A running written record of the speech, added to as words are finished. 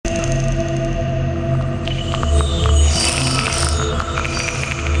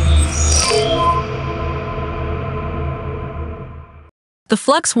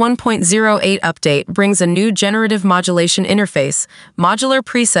Flux 1.08 update brings a new generative modulation interface, modular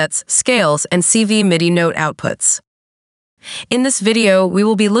presets, scales, and CV MIDI note outputs. In this video, we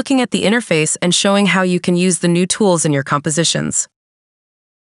will be looking at the interface and showing how you can use the new tools in your compositions.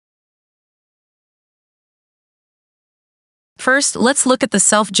 First, let's look at the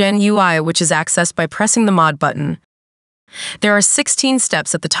Self-Gen UI, which is accessed by pressing the Mod button. There are 16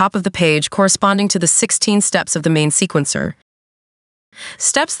 steps at the top of the page corresponding to the 16 steps of the main sequencer.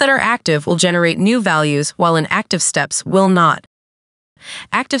 Steps that are active will generate new values, while inactive steps will not.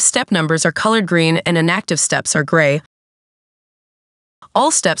 Active step numbers are colored green and inactive steps are gray.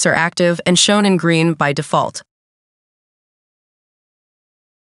 All steps are active and shown in green by default.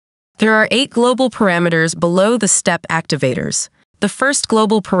 There are 8 global parameters below the step activators. The first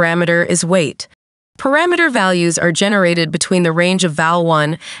global parameter is weight. Parameter values are generated between the range of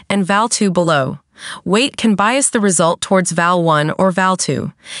val1 and val2 below. Weight can bias the result towards val1 or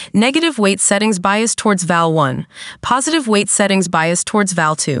val2. Negative weight settings bias towards val1. Positive weight settings bias towards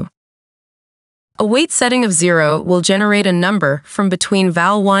val2. A weight setting of 0 will generate a number from between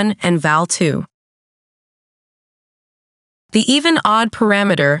val1 and val2. The even-odd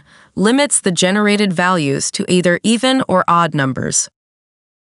parameter limits the generated values to either even or odd numbers.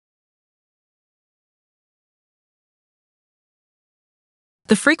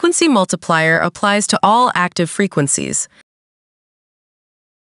 The frequency multiplier applies to all active frequencies.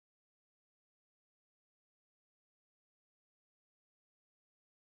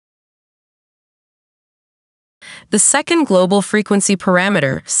 The second global frequency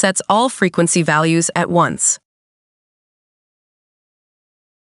parameter sets all frequency values at once.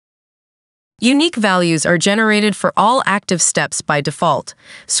 Unique values are generated for all active steps by default.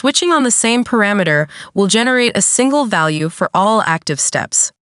 Switching on the same parameter will generate a single value for all active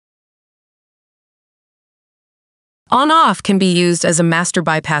steps. On-off can be used as a master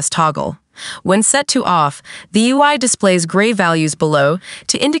bypass toggle. When set to off, the UI displays gray values below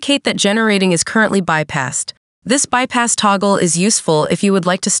to indicate that generating is currently bypassed. This bypass toggle is useful if you would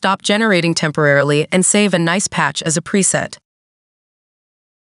like to stop generating temporarily and save a nice patch as a preset.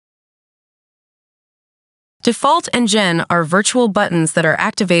 Default and Gen are virtual buttons that are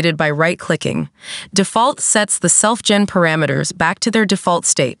activated by right-clicking. Default sets the Self-Gen parameters back to their default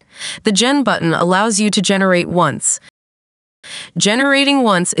state. The Gen button allows you to generate once. Generating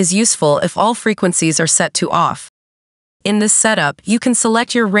once is useful if all frequencies are set to off. In this setup, you can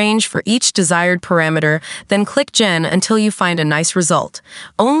select your range for each desired parameter, then click Gen until you find a nice result.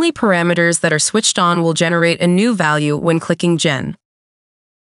 Only parameters that are switched on will generate a new value when clicking Gen.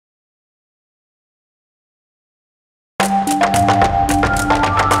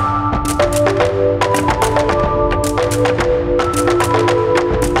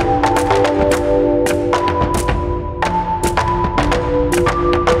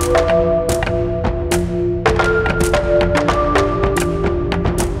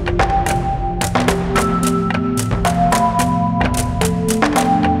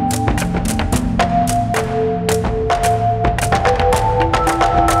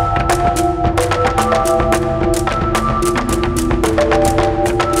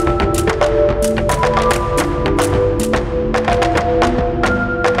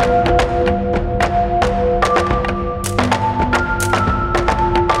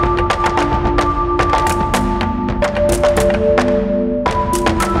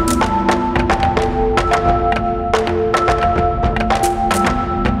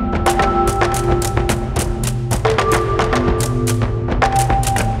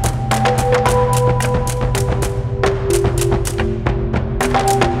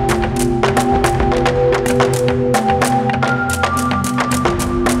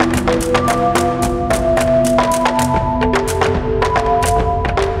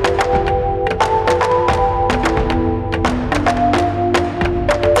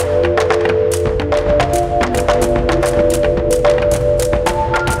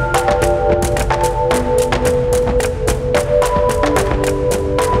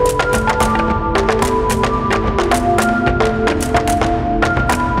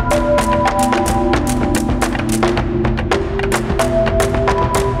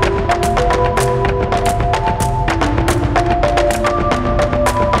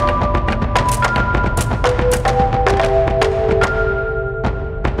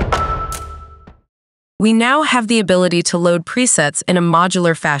 We now have the ability to load presets in a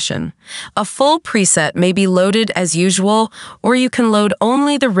modular fashion. A full preset may be loaded as usual, or you can load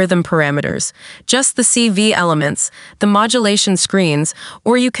only the rhythm parameters, just the CV elements, the modulation screens,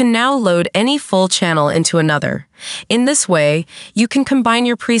 or you can now load any full channel into another. In this way, you can combine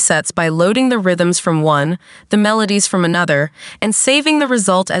your presets by loading the rhythms from one, the melodies from another, and saving the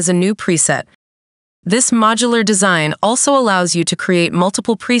result as a new preset. This modular design also allows you to create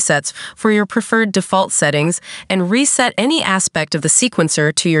multiple presets for your preferred default settings and reset any aspect of the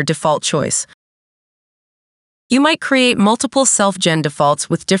sequencer to your default choice. You might create multiple self-gen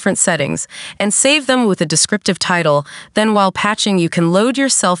defaults with different settings and save them with a descriptive title. Then while patching, you can load your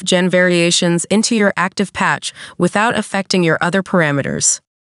self-gen variations into your active patch without affecting your other parameters.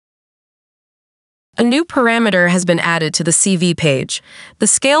 A new parameter has been added to the CV page. The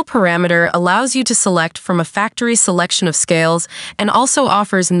scale parameter allows you to select from a factory selection of scales and also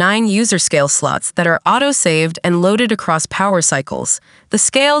offers 9 user scale slots that are auto-saved and loaded across power cycles. The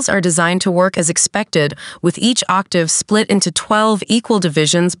scales are designed to work as expected, with each octave split into 12 equal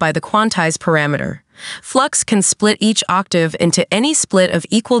divisions by the quantize parameter. Flux can split each octave into any split of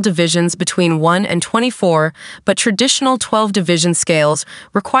equal divisions between 1 and 24, but traditional 12-division scales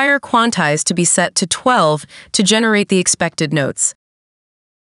require quantize to be set to 12 to generate the expected notes.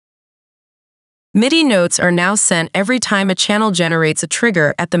 MIDI notes are now sent every time a channel generates a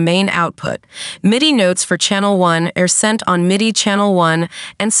trigger at the main output. MIDI notes for channel 1 are sent on MIDI channel 1,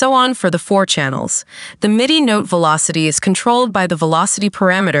 and so on for the 4 channels. The MIDI note velocity is controlled by the velocity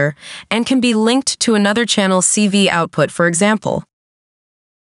parameter and can be linked to another channel CV output, for example.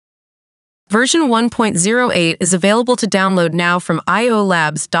 Version 1.08 is available to download now from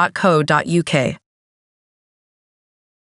iolabs.co.uk.